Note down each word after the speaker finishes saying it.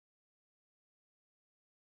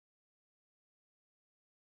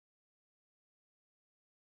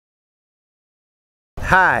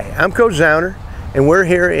Hi, I'm Coach Zauner, and we're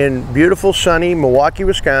here in beautiful, sunny Milwaukee,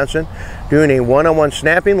 Wisconsin, doing a one-on-one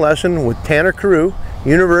snapping lesson with Tanner Carew,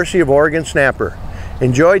 University of Oregon snapper.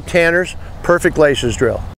 Enjoy Tanner's perfect laces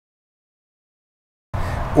drill.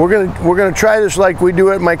 We're gonna try this like we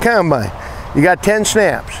do at my combine. You got 10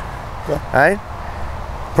 snaps, all right?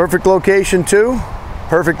 Perfect location 2,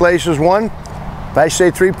 perfect laces 1. If I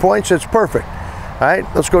say 3 points, it's perfect. All right,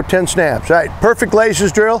 let's go 10 snaps. All right, perfect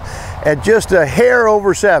laces drill at just a hair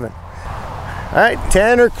over 7. All right,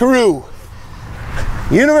 Tanner Carew,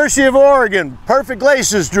 University of Oregon, perfect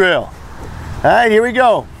laces drill. All right, here we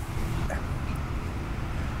go.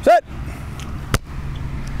 Set.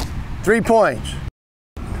 3 points.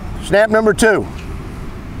 Snap number 2. All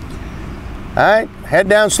right, head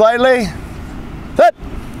down slightly. Set.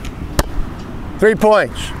 3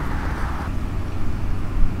 points.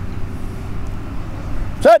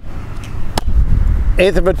 Set.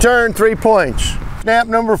 1/8 of a turn, 3 points. Snap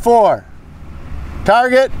number 4.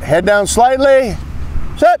 Target, head down slightly.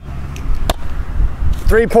 Set.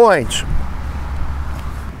 3 points.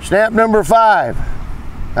 Snap number 5.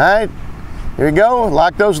 All right, here we go.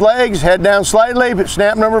 Lock those legs, head down slightly.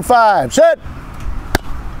 Snap number 5. Set.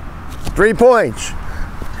 3 points.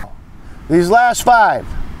 These last 5.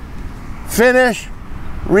 Finish,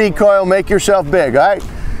 recoil, make yourself big, all right?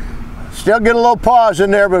 Still get a little pause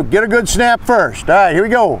in there, but get a good snap first. All right, here we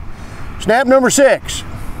go. Snap number 6.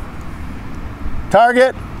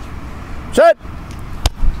 Target, set.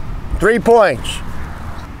 3 points.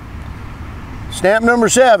 Snap number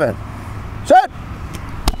 7. Set.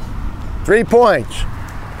 3 points.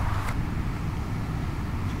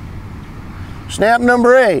 Snap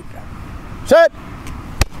number 8. Set.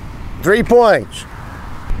 3 points.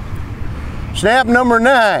 Snap number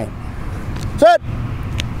 9. Set.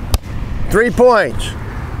 3 points.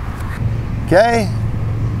 Okay.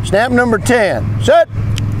 Snap number 10. Set.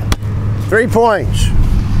 3 points.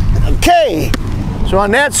 Okay. So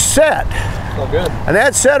on that set, on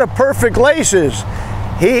that set of perfect laces,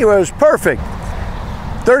 he was perfect.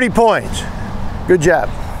 30 points. Good job.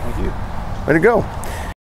 Thank you. Way to go.